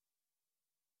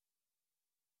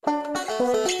Talking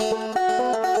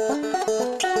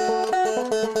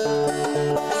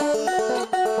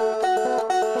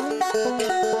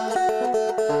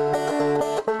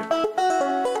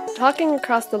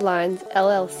Across the Lines,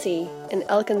 LLC, in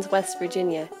Elkins, West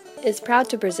Virginia, is proud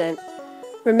to present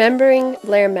Remembering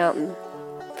Blair Mountain,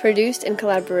 produced in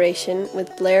collaboration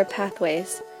with Blair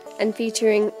Pathways and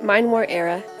featuring Mine War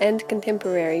era and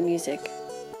contemporary music.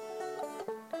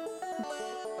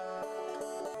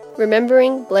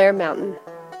 Remembering Blair Mountain.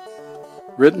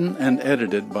 Written and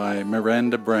edited by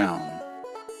Miranda Brown.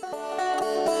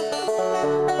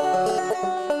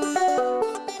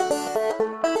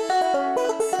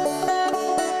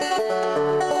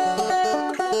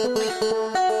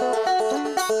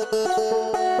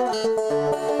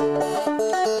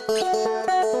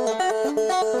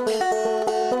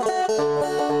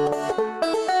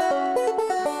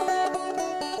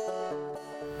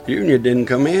 Union didn't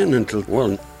come in until,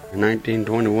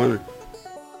 1921.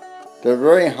 The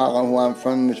very hollow where I'm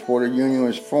from is where the Union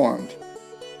was formed.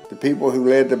 The people who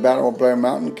led the Battle of Blair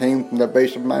Mountain came from the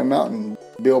base of my mountain.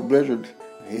 Bill Blizzard,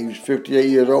 he was 58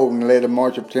 years old and led a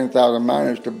march of 10,000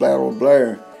 miners to Battle of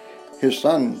Blair. His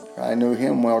son, I knew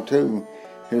him well too.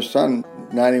 His son,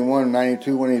 91,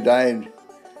 92 when he died,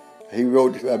 he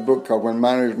wrote a book called When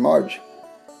Miners March.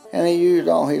 And he used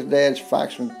all his dad's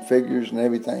facts and figures and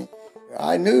everything.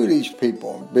 I knew these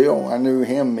people. Bill, I knew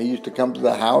him. He used to come to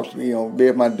the house, be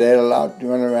with my dad a lot,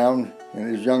 run around,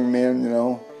 and his young men,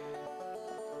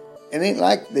 It ain't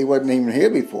like they wasn't even here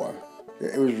before.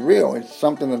 It was real. It's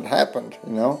something that happened,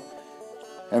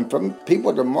 And for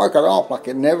people to mark it off like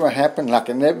it never happened, like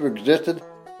it never existed.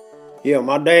 Yeah,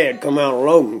 my dad come out of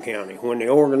Logan County. When they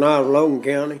organized Logan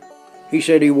County, he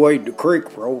said he waded the creek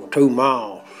for over 2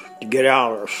 miles to get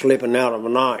out of slipping out of the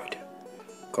night.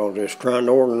 Because they're trying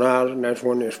to organize it, and that's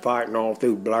when they're fighting all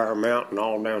through Blair Mountain,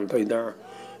 all down through there.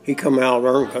 He come out of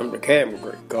there and come to Cabin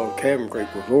Creek, because Cabin Creek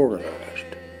was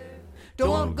organized. Don't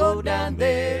want to go down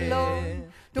there, Lord.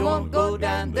 Don't want to go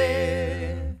down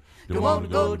there. Don't want to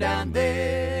go down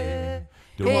there.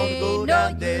 Don't want to go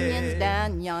down there. Unions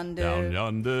down yonder. Down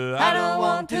yonder. I don't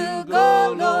want to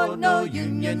go, Lord. No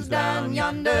unions down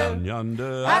yonder. Down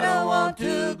yonder. I don't want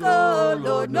to go,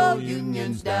 Lord. No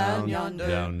unions down yonder.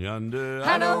 Down yonder.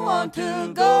 I don't want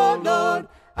to go, Lord.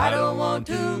 I don't want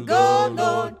to go,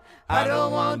 Lord. I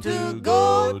don't want to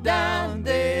go down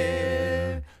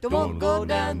there. Don't want to go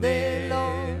down there,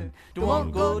 Lord. Don't want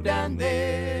to go down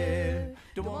there.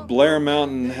 Blair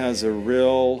Mountain has a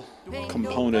real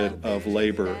component of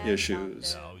labor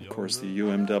issues. Of course, the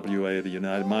UMWA, the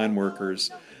United Mine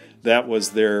Workers, that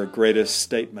was their greatest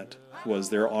statement, was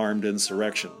their armed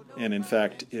insurrection. And in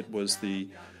fact, it was the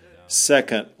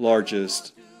second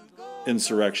largest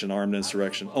armed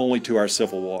insurrection, only to our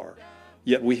Civil War.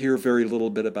 Yet we hear very little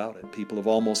bit about it. People have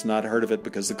almost not heard of it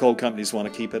because the coal companies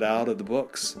want to keep it out of the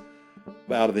books,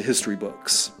 out of the history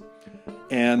books.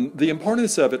 And the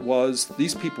importance of it was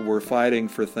these people were fighting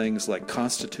for things like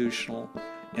constitutional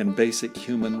and basic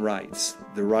human rights.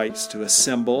 The rights to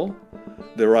assemble,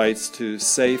 the rights to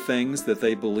say things that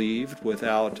they believed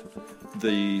without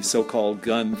the so-called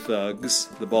gun thugs,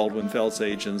 the Baldwin Felts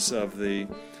agents of the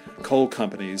coal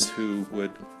companies who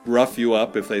would rough you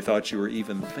up if they thought you were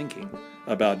even thinking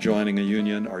about joining a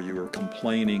union or you were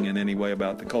complaining in any way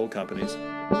about the coal companies.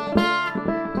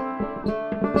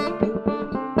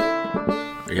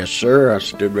 Yes, sir. I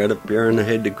stood right up here in the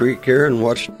head of the creek here and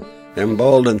watched them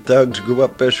Baldwin thugs go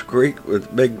up this creek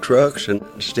with big trucks, and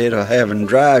instead of having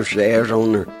drive shafts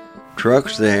on their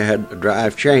trucks, they had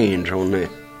drive chains on the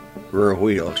rear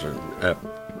wheels and up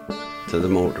to the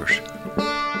motors.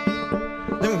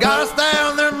 Them got us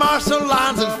down their martial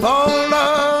lines and fold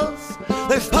us.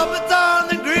 There's puppets on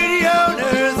the greedy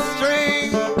owners'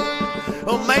 string.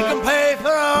 We'll make them pay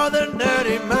for all their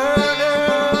dirty murder.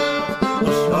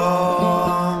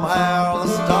 Somehow the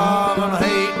storm and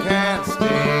hate can't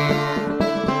sting.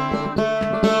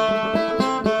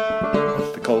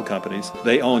 The coal companies,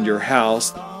 they owned your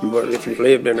house. But if you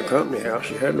lived in a company house,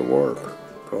 you had to work.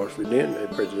 Because if you didn't,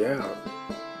 they'd put you out.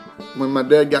 When my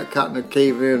dad got caught in a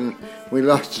cave-in, we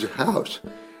lost his house.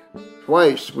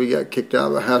 Twice we got kicked out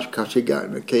of the house because he got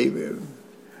in a cave-in.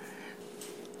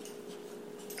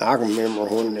 I can remember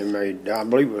when they made, I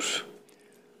believe it was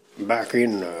back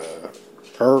in the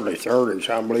early 30s,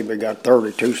 I believe they got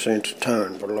 32 cents a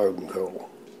ton for loading coal.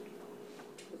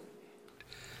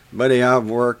 Buddy, I've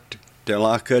worked till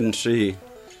I couldn't see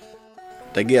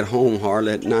to get home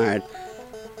hardly at night.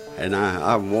 And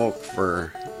I've walked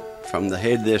from the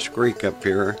head of this creek up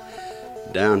here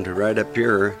down to right up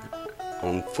here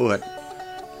on foot,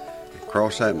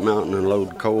 across that mountain and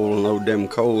load coal and load them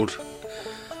coals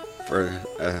for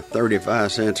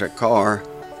 35 cents a car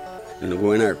and to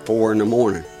go in there at 4 in the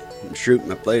morning and shoot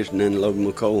my place and then load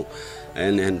my coal.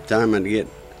 And then the time I'd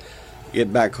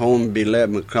get back home, it'd be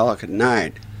 11 o'clock at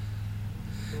night.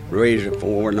 Raise at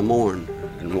 4 in the morning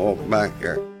and walk back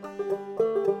there.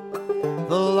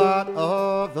 The lot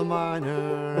of the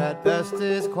miner at best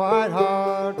is quite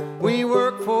hard. We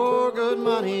work for good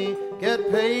money,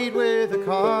 get paid with a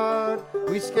card.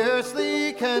 We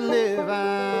scarcely can live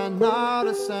and not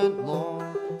a cent more,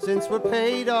 since we're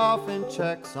paid off in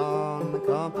checks on the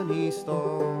company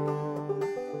store.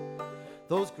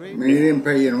 Those great... I mean, they didn't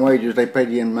pay you in wages, they paid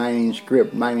you in mining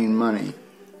scrip, mining money.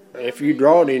 If you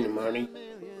drawed any money,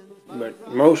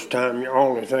 but most time the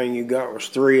only thing you got was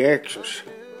 3 X's.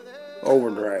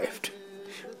 Overdraft,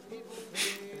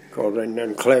 because they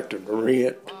done collected the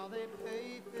rent,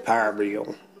 power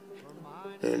bill,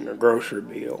 and the grocery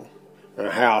bill, and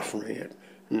the house rent,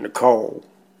 and the coal.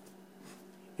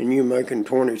 And you're making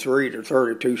 23 to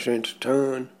 32 cents a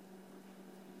ton,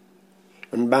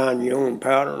 and buying your own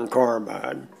powder and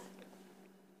carbide.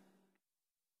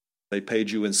 They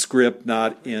paid you in scrip,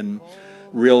 not in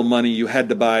real money. You had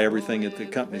to buy everything at the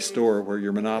company store where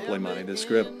your monopoly money. The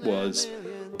scrip was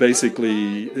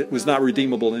basically, it was not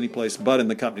redeemable any place but in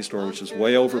the company store, which is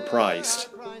way overpriced.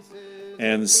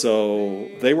 And so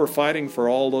they were fighting for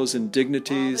all those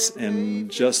indignities and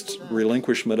just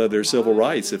relinquishment of their civil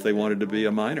rights if they wanted to be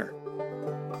a miner.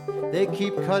 They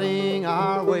keep cutting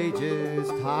our wages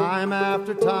time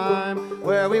after time.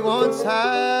 Where we once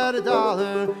had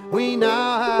 $1, we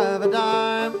now have a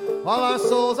dime. While our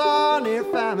souls are near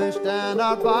famished and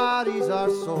our bodies are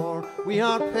sore, we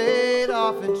are paid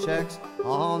off in checks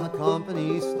on the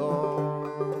company store.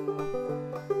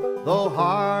 Though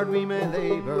hard we may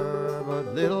labor,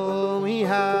 but little we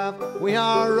have, we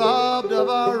are robbed of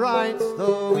our rights,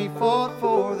 though we fought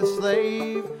for the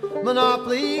slave.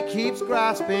 Monopoly keeps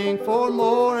grasping for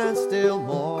more and still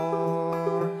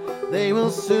more. They will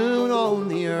soon own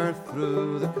the earth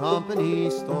through the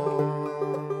company store.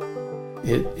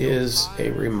 It is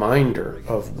a reminder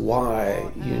of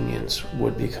why unions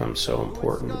would become so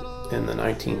important in the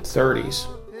 1930s.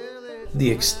 The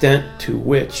extent to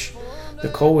which the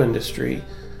coal industry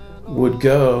would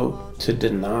go to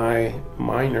deny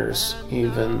miners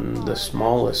even the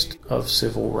smallest of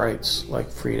civil rights like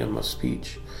freedom of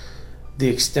speech. The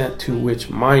extent to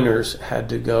which miners had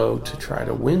to go to try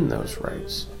to win those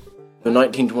rights. In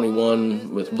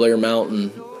 1921, with Blair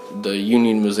Mountain, the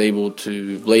union was able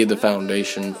to lay the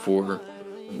foundation for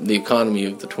the economy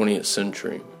of the 20th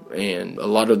century. And a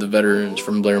lot of the veterans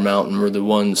from Blair Mountain were the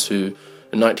ones who,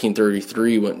 in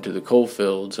 1933, went to the coal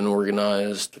fields and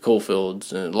organized the coal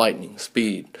fields at lightning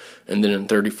speed. And then in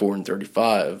 34 and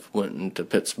 35, went into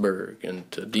Pittsburgh and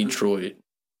to Detroit.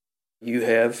 You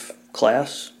have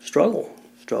class struggle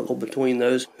between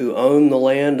those who own the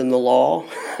land and the law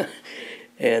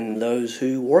and those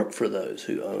who work for those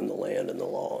who own the land and the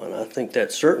law. And I think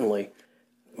that certainly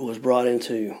was brought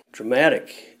into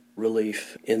dramatic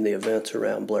relief in the events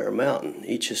around Blair Mountain.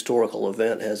 Each historical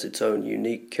event has its own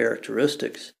unique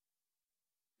characteristics,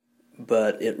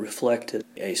 but it reflected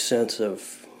a sense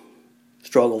of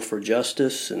struggle for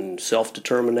justice and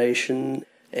self-determination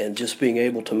and just being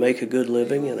able to make a good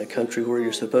living in a country where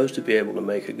you're supposed to be able to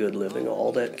make a good living.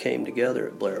 All that came together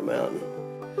at Blair Mountain.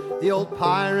 The old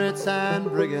pirates and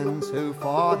brigands who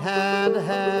fought hand to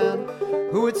hand,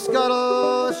 who would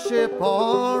scuttle a ship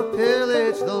or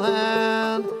pillage the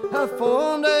land, have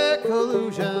formed a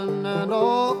collusion and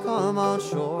all come on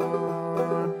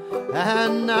shore,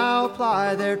 and now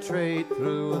ply their trade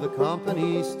through the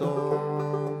company store.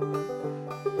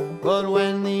 But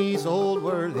when these old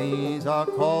worthies are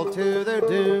called to their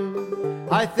doom,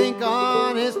 I think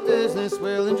honest business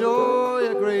will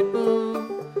enjoy a great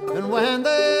boom. And when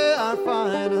they are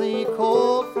finally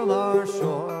called from our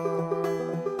shore,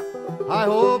 I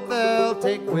hope they'll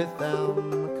take with them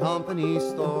the company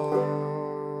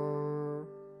store.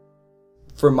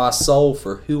 For my soul,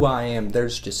 for who I am,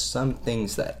 there's just some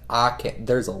things that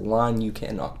there's a line you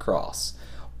cannot cross.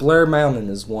 Blair Mountain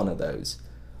is one of those.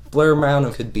 Blair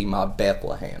Mountain could be my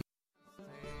Bethlehem.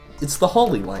 It's the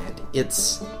Holy Land.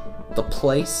 It's the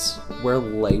place where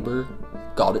labor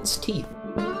got its teeth.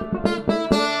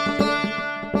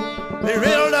 They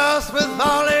riddled us with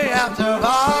volley after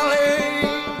volley.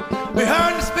 We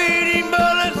heard the speeding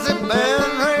bullets and bell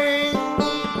ring.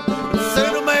 But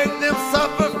soon to make them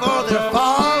suffer for their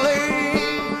folly.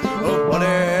 Oh, what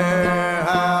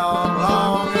how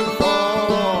longing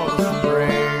for the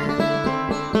spring.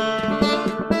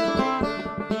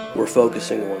 We're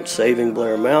focusing on saving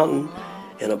Blair Mountain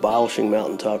and abolishing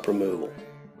mountaintop removal.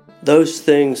 Those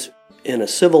things in a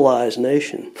civilized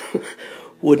nation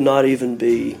would not even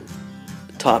be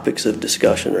topics of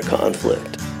discussion or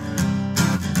conflict.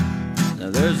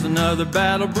 Now there's another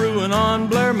battle brewing on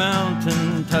Blair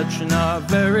Mountain, touching our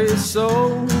very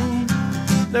soul.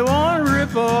 They want to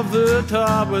rip off the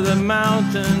top of the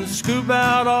mountain, scoop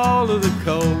out all of the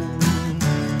coal.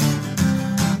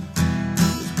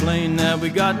 It's plain that we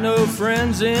got no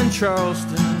friends in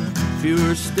Charleston,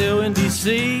 fewer still in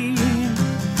D.C.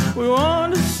 We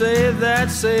want to save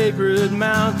that sacred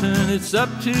mountain, it's up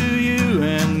to you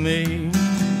and me.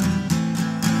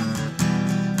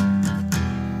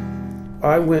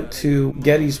 I went to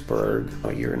Gettysburg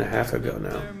a year and a half ago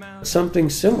now. Something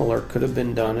similar could have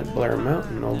been done at Blair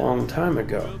Mountain a long time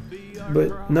ago.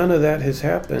 But none of that has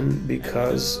happened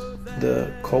because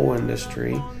the coal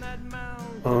industry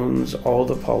owns all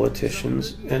the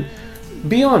politicians. And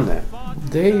beyond that,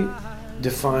 they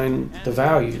define the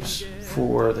values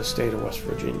for the state of West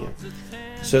Virginia.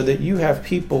 So that you have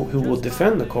people who will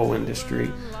defend the coal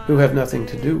industry who have nothing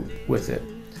to do with it.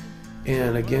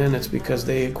 And again, it's because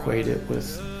they equate it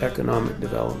with economic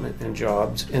development and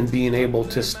jobs and being able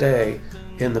to stay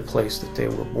in the place that they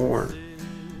were born.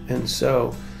 And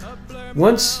so,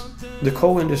 once the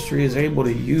coal industry is able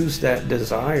to use that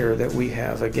desire that we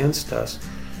have against us,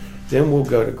 then we'll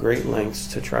go to great lengths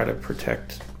to try to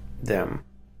protect them.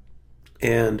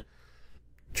 And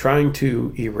trying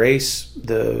to erase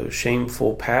the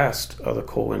shameful past of the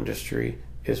coal industry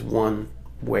is one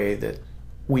way that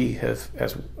we have,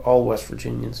 as all West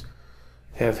Virginians,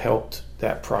 have helped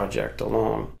that project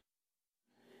along.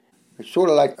 It's sort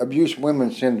of like abused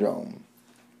women syndrome.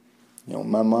 You know,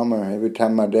 my mama, every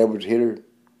time my dad would hit her,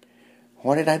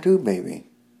 "What did I do,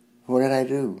 baby? What did I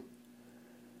do?"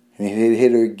 And he'd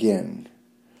hit her again.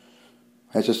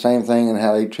 That's the same thing in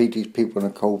how they treat these people in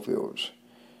the coal fields.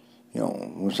 You know,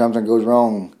 when something goes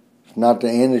wrong, it's not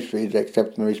the industry that's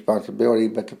accepting the responsibility,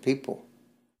 but the people.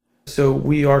 So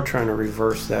we are trying to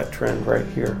reverse that trend right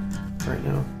here, right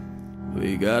now.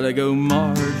 We gotta go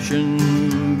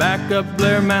marching back up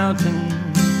Blair Mountain.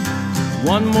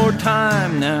 One more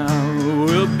time now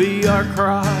will be our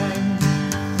cry.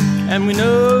 And we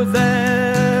know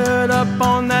that up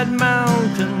on that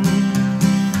mountain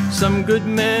some good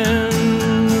men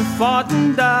fought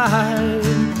and died.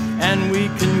 And we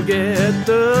can get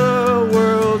the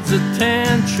world's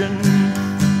attention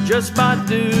just by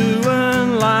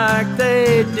doing like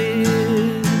they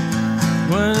did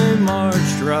when they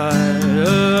marched right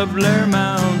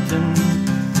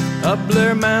up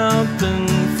Blair Mountain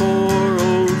for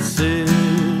old Sid,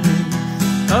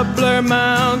 up Blair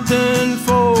Mountain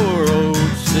for old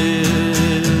Sid.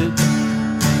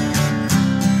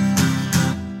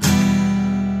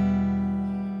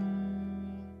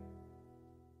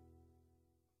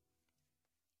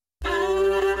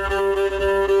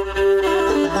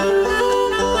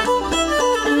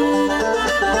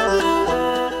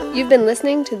 You've been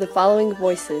listening to the following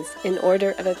voices in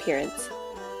order of appearance: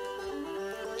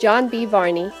 John B.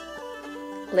 Varney,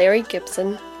 Larry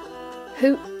Gibson,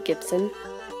 Hoot Gibson,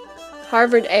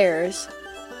 Harvard Ayers,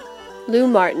 Lou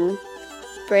Martin,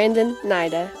 Brandon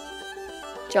Nida,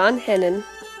 John Hennon,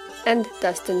 and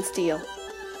Dustin Steele.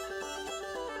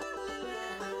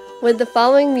 With the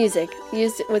following music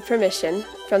used with permission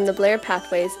from the Blair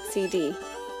Pathways CD: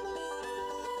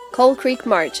 Coal Creek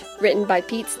March, written by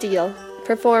Pete Steele,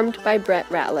 performed by Brett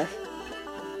Ratliff.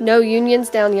 No Unions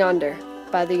Down Yonder,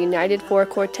 by the United Four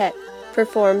Quartet,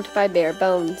 performed by Bare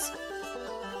Bones.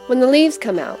 When the Leaves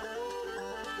Come Out,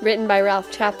 written by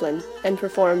Ralph Chaplin and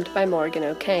performed by Morgan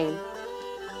O'Kane.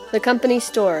 The Company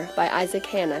Store by Isaac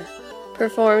Hanna,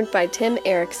 performed by Tim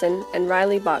Erickson and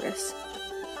Riley Bogus.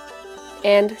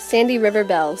 And Sandy River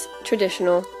Bells,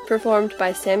 traditional, performed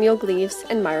by Samuel Gleaves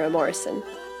and Myra Morrison.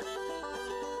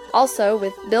 Also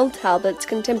with Bill Talbot's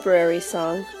contemporary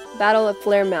song, Battle of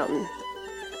Blair Mountain.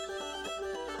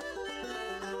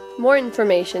 More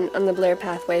information on the Blair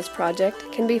Pathways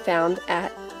project can be found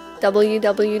at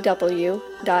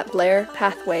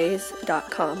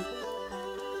www.blairpathways.com.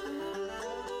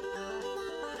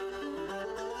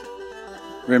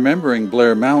 Remembering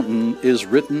Blair Mountain is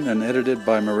written and edited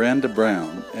by Miranda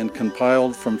Brown and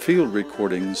compiled from field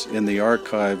recordings in the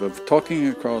archive of Talking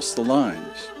Across the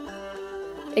Lines.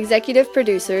 Executive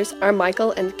producers are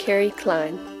Michael and Carrie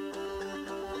Klein.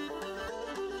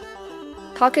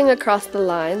 Talking Across the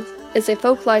Lines is a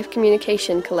folklife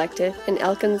communication collective in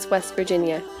Elkins, West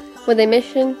Virginia, with a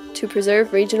mission to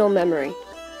preserve regional memory.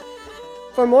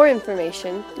 For more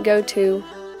information, go to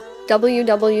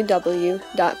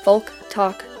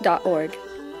www.folktalk.org.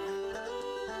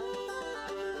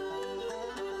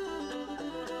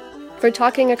 For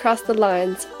Talking Across the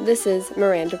Lines, this is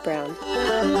Miranda Brown.